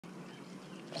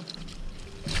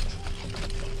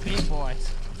Big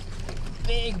boys.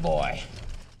 Big boy.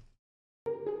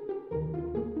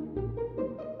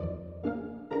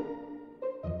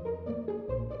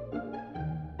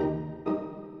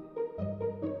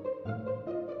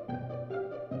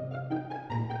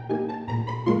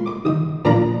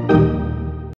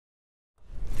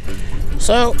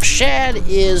 So, shad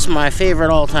is my favorite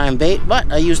all-time bait,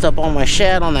 but I used up all my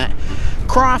shad on that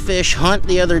crawfish hunt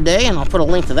the other day, and I'll put a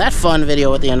link to that fun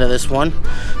video at the end of this one.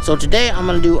 So today I'm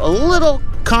going to do a little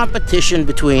competition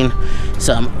between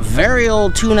some very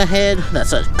old tuna head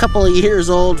that's a couple of years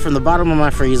old from the bottom of my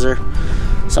freezer,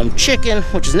 some chicken,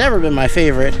 which has never been my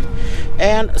favorite,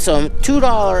 and some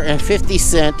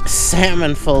 $2.50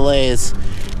 salmon fillets.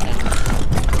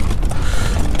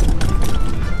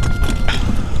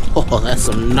 Oh, that's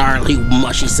some gnarly,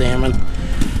 mushy salmon.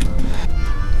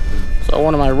 So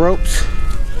one of my ropes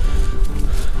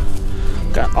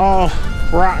got all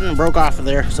rotten and broke off of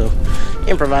there, so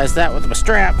improvised that with my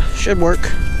strap. Should work.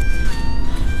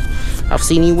 I've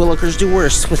seen you willikers do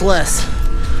worse with less.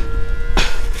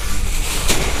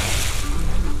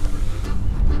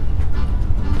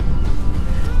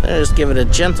 Then just give it a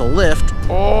gentle lift.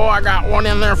 Oh, I got one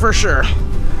in there for sure.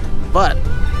 But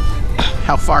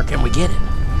how far can we get it?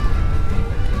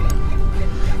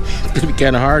 It's gonna be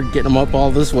kind of hard getting them up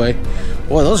all this way.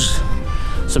 Boy, those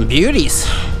are some beauties.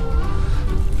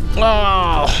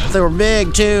 Oh, they were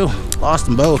big too. Lost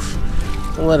them both.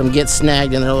 We'll let them get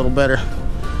snagged in there a little better.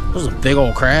 That was a big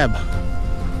old crab.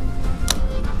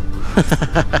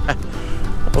 That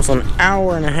was an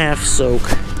hour-and-a-half soak.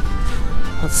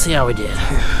 Let's see how we did.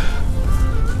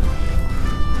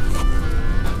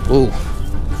 Ooh,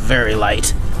 very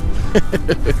light.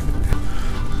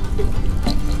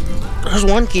 There's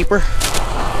one keeper.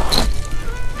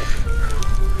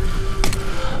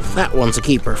 That one's a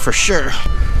keeper for sure.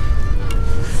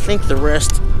 I think the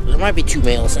rest, there might be two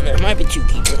males in there. There might be two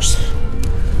keepers.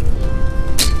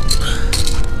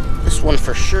 This one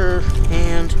for sure,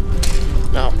 and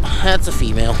no, that's a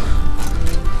female.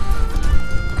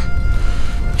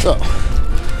 So,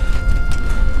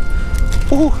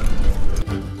 ooh.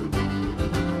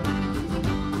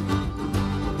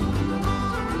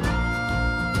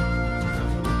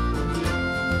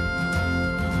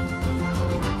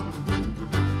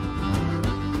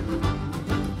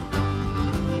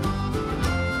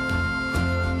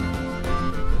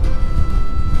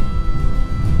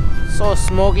 So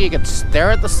smoky you could stare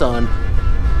at the sun.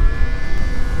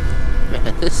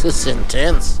 Man, this is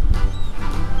intense.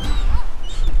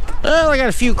 Well, I got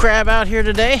a few crab out here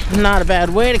today. Not a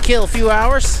bad way to kill a few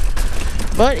hours.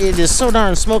 But it is so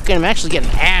darn smoky, I'm actually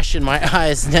getting ash in my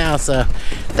eyes now, so I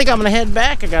think I'm gonna head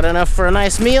back. I got enough for a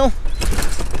nice meal.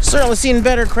 Certainly seen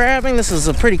better crabbing. This is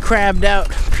a pretty crabbed out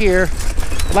pier.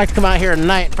 I'd like to come out here at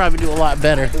night and probably do a lot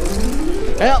better.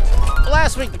 Well,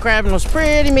 last week the crabbing was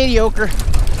pretty mediocre.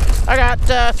 I got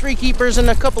 3 keepers and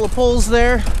a couple of pulls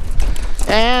there.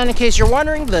 And in case you're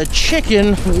wondering, the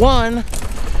chicken won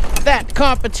that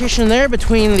competition there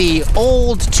between the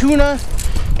old tuna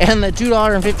and the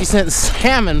 $2.50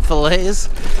 salmon fillets.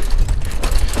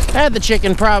 The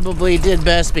chicken probably did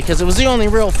best because it was the only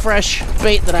real fresh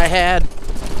bait that I had.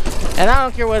 And I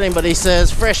don't care what anybody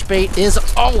says, fresh bait is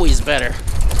always better.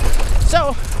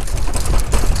 So,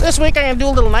 this week I'm gonna do a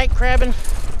little night crabbing.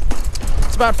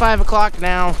 It's about 5 o'clock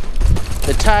now.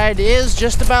 The tide is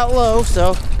just about low,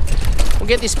 so we'll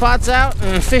get these spots out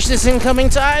and fish this incoming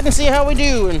tide and see how we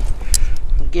do. And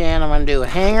again, I'm gonna do a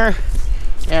hanger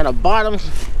and a bottom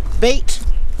bait.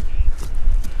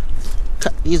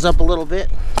 Cut these up a little bit,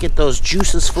 get those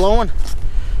juices flowing.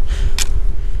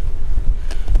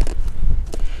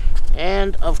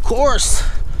 And of course,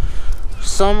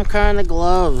 some kind of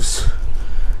gloves.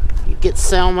 You get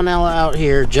salmonella out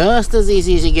here just as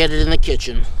easy as you get it in the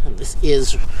kitchen. And this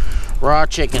is raw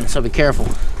chicken, so be careful.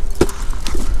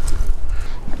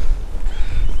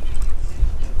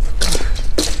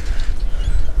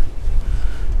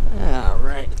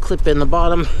 Alright, clip in the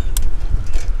bottom.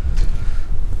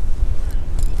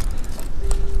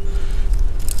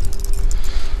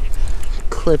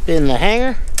 Clip in the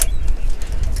hanger.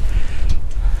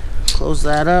 Close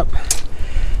that up.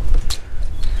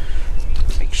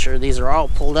 Make sure these are all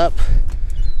pulled up.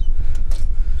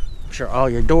 Make sure all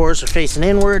your doors are facing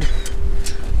inward.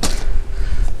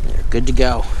 They're good to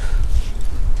go.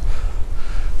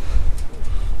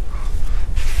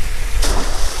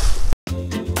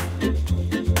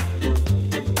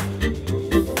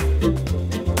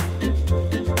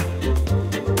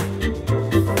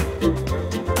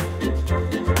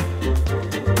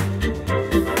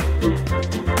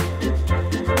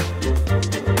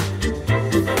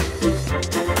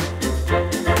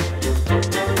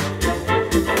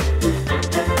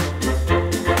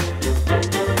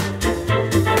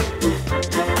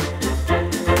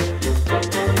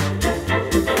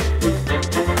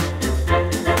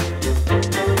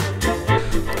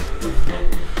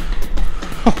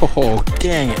 Oh,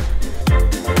 dang it.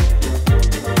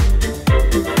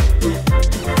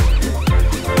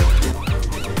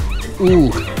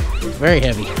 Ooh, very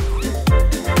heavy.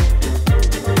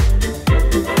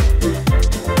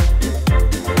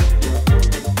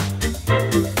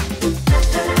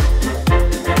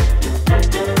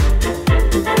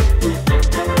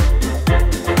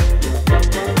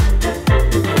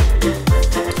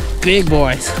 Big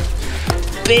boys.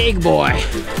 Big boy.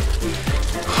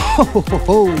 Ho, ho,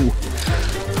 ho.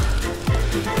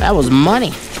 That was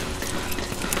money.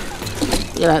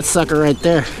 Look at that sucker right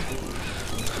there.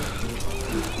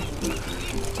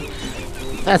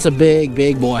 That's a big,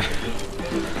 big boy.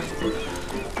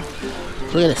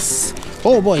 Look at this.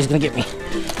 Oh boy, he's gonna get me.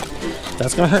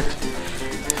 That's gonna hurt.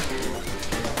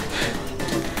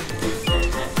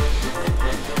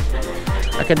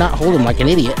 I could not hold him like an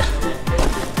idiot.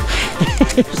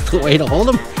 Here's the way to hold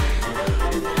him.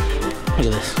 Look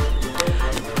at this.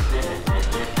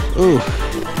 Ooh,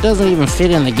 doesn't even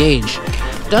fit in the gauge.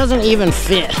 Doesn't even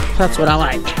fit. That's what I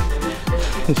like.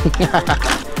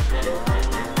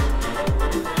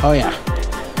 Oh yeah.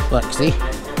 Look, see?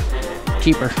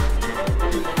 Keeper.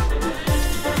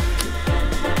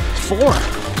 4.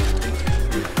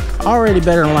 Already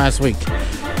better than last week.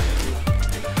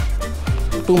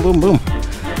 Boom, boom, boom.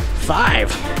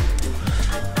 5.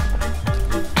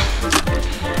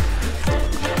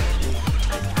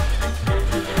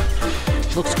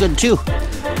 Looks good too.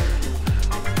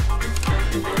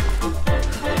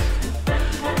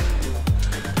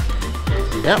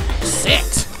 Yep,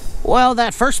 6. Well,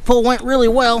 that first pull went really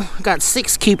well. Got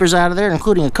 6 keepers out of there,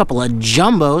 including a couple of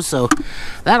jumbos, so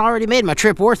that already made my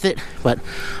trip worth it. But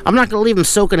I'm not gonna leave them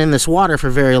soaking in this water for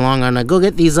very long. I'm gonna go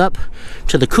get these up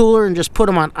to the cooler and just put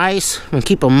them on ice and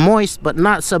keep them moist, but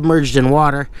not submerged in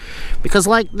water. Because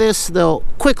like this, they'll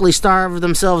quickly starve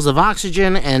themselves of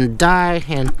oxygen and die,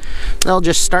 and they'll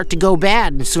just start to go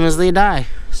bad as soon as they die.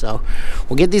 So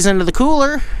we'll get these into the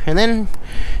cooler and then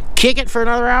kick it for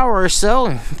another hour or so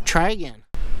and try again.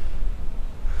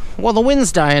 Well, the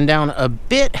wind's dying down a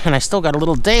bit and I still got a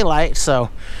little daylight, so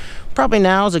probably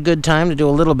now is a good time to do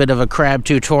a little bit of a crab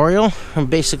tutorial and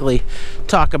basically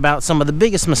talk about some of the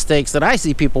biggest mistakes that I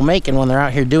see people making when they're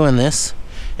out here doing this.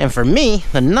 And for me,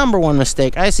 the #1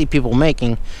 mistake I see people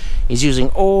making is using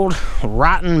old,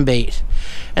 rotten bait.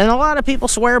 And a lot of people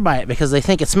swear by it because they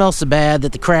think it smells so bad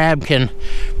that the crab can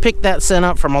pick that scent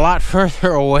up from a lot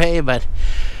further away, but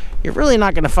you're really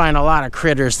not going to find a lot of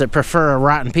critters that prefer a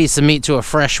rotten piece of meat to a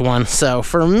fresh one. So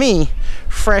for me,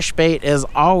 fresh bait has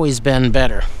always been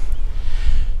better.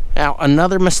 Now,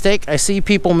 another mistake I see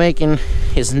people making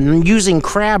is using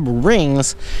crab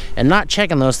rings and not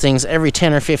checking those things every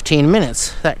 10 or 15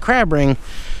 minutes. That crab ring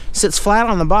sits flat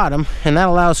on the bottom, and that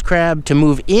allows crab to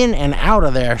move in and out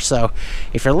of there. So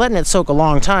if you're letting it soak a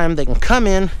long time, they can come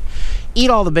in,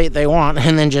 eat all the bait they want,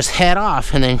 and then just head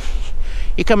off. And then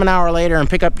you come an hour later and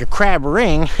pick up your crab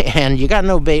ring and you got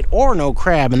no bait or no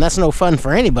crab, and that's no fun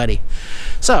for anybody.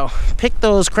 So pick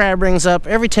those crab rings up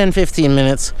every 10-15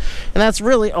 minutes, and that's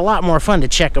really a lot more fun to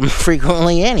check them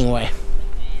frequently anyway.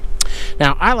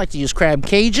 Now, I like to use crab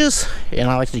cages, and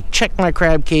I like to check my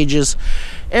crab cages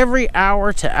every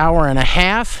hour to hour and a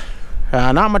half,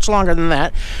 not much longer than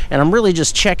that. And I'm really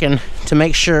just checking to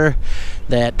make sure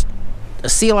that a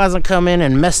seal hasn't come in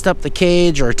and messed up the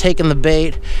cage or taken the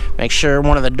bait. Make sure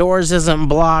one of the doors isn't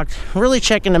blocked. Really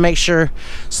checking to make sure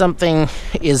something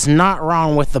is not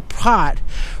wrong with the pot,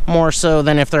 more so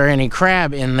than if there are any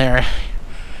crab in there.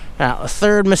 Now, a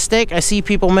third mistake I see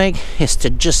people make is to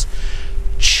just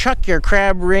chuck your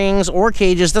crab rings or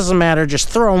cages, doesn't matter, just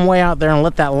throw them way out there and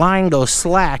let that line go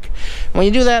slack. When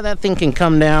you do that, that thing can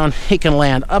come down. It can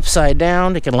land upside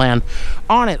down, it can land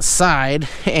on its side,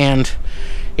 and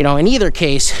you know, in either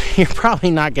case, you're probably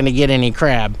not going to get any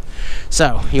crab.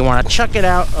 So you want to chuck it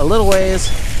out a little ways,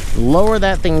 lower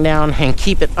that thing down, and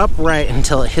keep it upright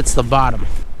until it hits the bottom.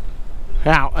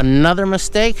 Now, another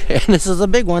mistake, and this is a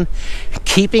big one,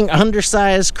 keeping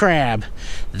undersized crab.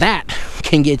 That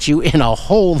can get you in a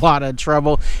whole lot of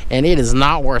trouble, and it is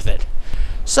not worth it.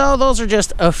 So those are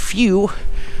just a few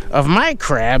of my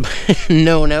crab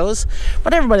no-nos,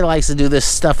 but everybody likes to do this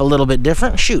stuff a little bit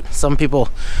different. Shoot, some people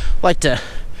like to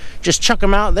just chuck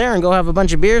them out there and go have a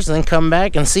bunch of beers and then come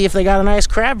back and see if they got a nice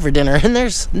crab for dinner, and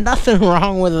there's nothing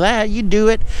wrong with that. You do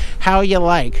it how you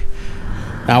like.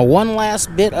 Now, one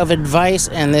last bit of advice,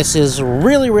 and this is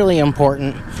really, really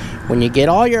important. When you get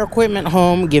all your equipment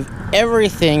home, give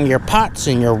everything, your pots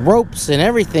and your ropes and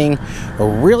everything, a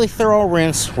really thorough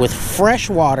rinse with fresh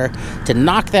water to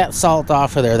knock that salt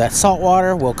off of there. That salt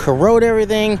water will corrode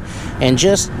everything and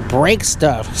just break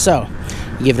stuff. So,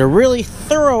 give it a really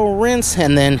thorough rinse,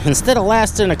 and then instead of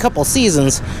lasting a couple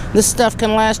seasons, this stuff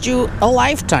can last you a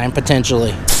lifetime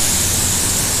potentially.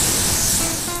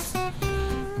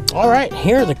 All right,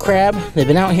 here are the crab. They've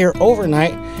been out here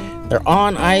overnight. They're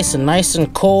on ice and nice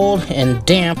and cold and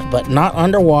damp, but not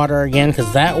underwater again,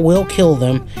 because that will kill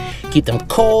them. Keep them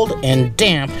cold and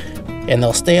damp, and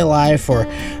they'll stay alive for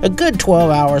a good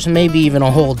 12 hours, maybe even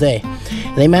a whole day.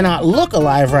 They may not look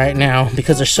alive right now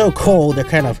because they're so cold. They're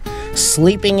kind of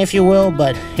sleeping, if you will,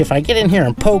 but if I get in here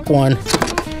and poke one,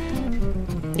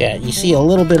 yeah, you see a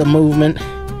little bit of movement,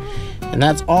 and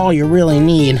that's all you really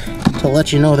need to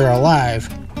let you know they're alive.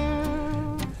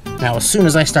 Now, as soon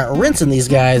as I start rinsing these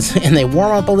guys and they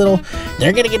warm up a little,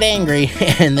 they're gonna get angry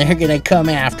and they're gonna come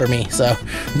after me, so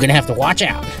I'm gonna have to watch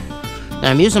out. Now,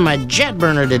 I'm using my jet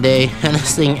burner today, and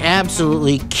this thing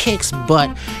absolutely kicks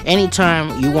butt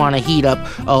anytime you want to heat up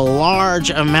a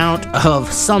large amount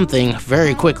of something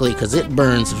very quickly, because it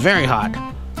burns very hot.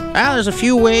 Now, there's a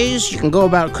few ways you can go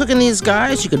about cooking these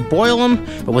guys. You could boil them,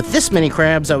 but with this many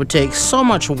crabs, that would take so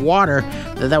much water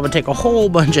that would take a whole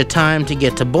bunch of time to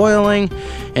get to boiling,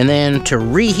 and then to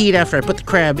reheat after I put the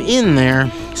crab in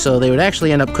there, so they would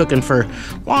actually end up cooking for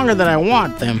longer than I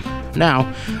want them.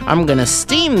 Now, I'm gonna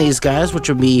steam these guys, which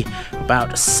would be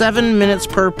about 7 minutes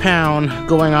per pound,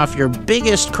 going off your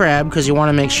biggest crab, because you want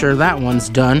to make sure that one's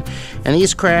done. And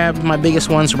these crabs, my biggest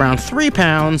one's around 3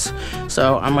 pounds,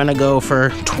 so I'm gonna go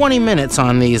for 20 minutes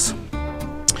on these.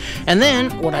 And then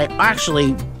what I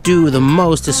actually do the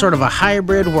most is sort of a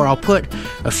hybrid, where I'll put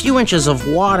a few inches of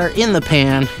water in the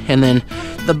pan, and then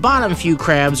the bottom few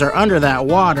crabs are under that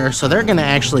water, so they're gonna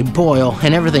actually boil,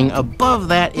 and everything above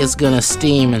that is gonna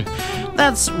steam. And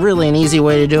that's really an easy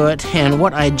way to do it, and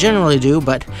what I generally do,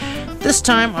 but this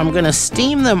time I'm gonna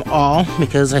steam them all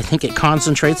because I think it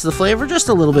concentrates the flavor just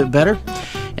a little bit better.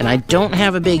 And I don't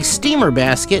have a big steamer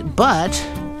basket, but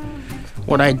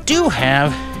what I do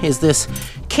have is this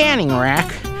canning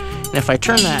rack, and if I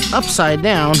turn that upside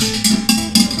down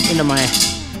into my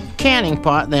canning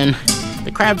pot, then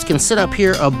the crabs can sit up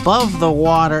here above the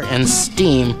water and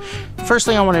steam. First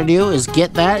thing I want to do is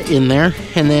get that in there,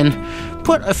 and then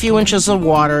put a few inches of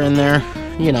water in there,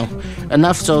 you know,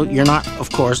 enough so you're not,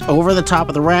 of course, over the top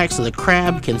of the rack, so the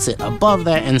crab can sit above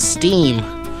that and steam.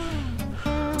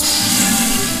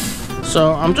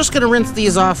 So I'm just going to rinse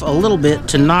these off a little bit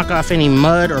to knock off any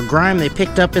mud or grime they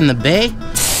picked up in the bay.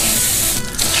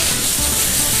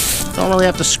 Don't really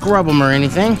have to scrub them or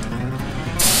anything.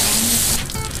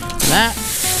 That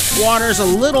water's a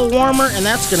little warmer, and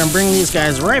that's gonna bring these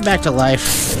guys right back to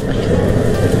life.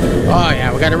 Oh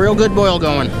yeah, we got a real good boil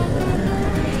going.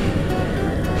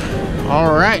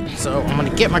 All right, so I'm gonna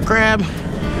get my crab,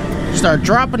 start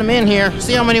dropping them in here,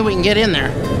 see how many we can get in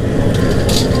there.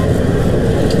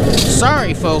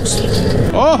 Sorry, folks.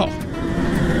 Oh,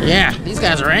 yeah, these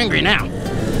guys are angry now.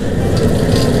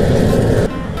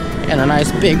 And a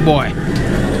nice big boy.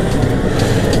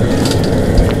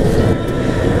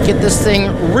 Get this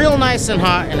thing real nice and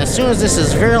hot, and as soon as this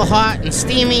is real hot and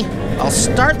steamy, I'll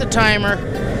start the timer,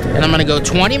 and I'm gonna go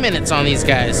 20 minutes on these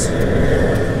guys.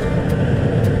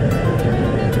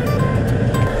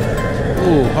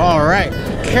 Ooh, all right.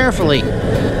 Carefully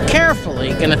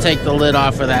gonna take the lid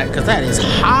off of that, because that is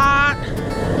hot.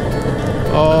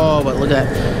 Oh, but look at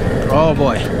that. Oh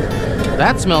boy,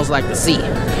 that smells like the sea.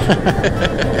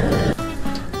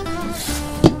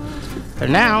 But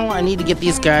now I need to get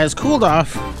these guys cooled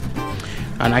off,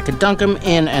 and I could dunk them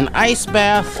in an ice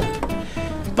bath,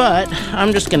 but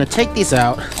I'm just gonna take these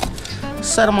out,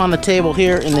 set them on the table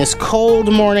here in this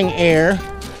cold morning air.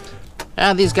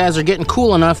 These guys are getting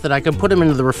cool enough that I can put them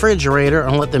into the refrigerator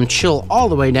and let them chill all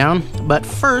the way down. But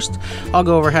first, I'll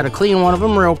go over how to clean one of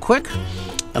them real quick.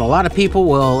 And a lot of people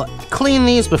will clean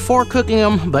these before cooking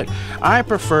them, but I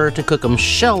prefer to cook them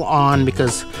shell on,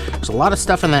 because there's a lot of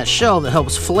stuff in that shell that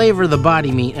helps flavor the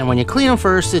body meat, and when you clean them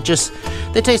first, they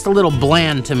taste a little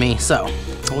bland to me. So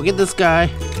we'll get this guy,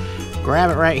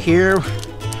 grab it right here,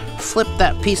 flip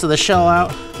that piece of the shell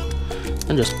out,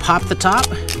 and just pop the top.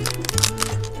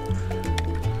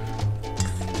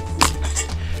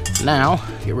 Now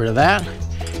get rid of that,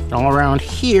 and all around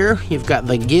here you've got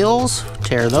the gills.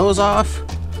 Tear those off.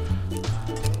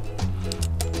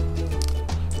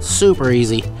 Super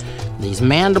easy. These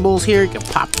mandibles here, you can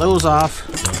pop those off.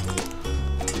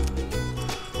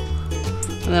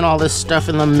 And then all this stuff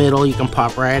in the middle you can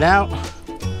pop right out.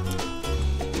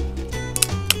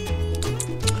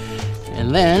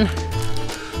 And then,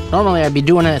 normally I'd be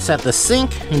doing this at the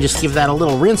sink and just give that a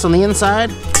little rinse on the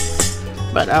inside.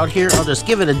 But out here, I'll just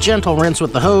give it a gentle rinse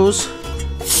with the hose.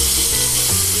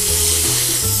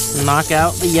 Knock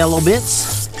out the yellow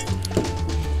bits.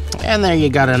 And there you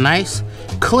got a nice,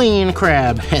 clean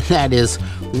crab, and that is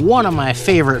one of my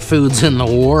favorite foods in the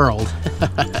world.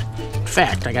 In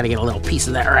fact, I gotta get a little piece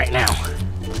of that right now.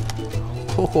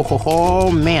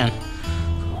 Oh man,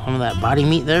 some of that body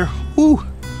meat there. Woo!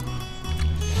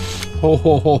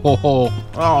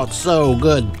 Oh, it's so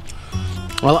good.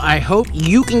 Well, I hope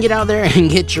you can get out there and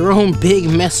get your own big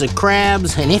mess of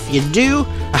crabs, and if you do,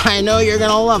 I know you're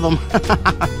gonna love them.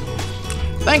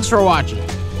 Thanks for watching.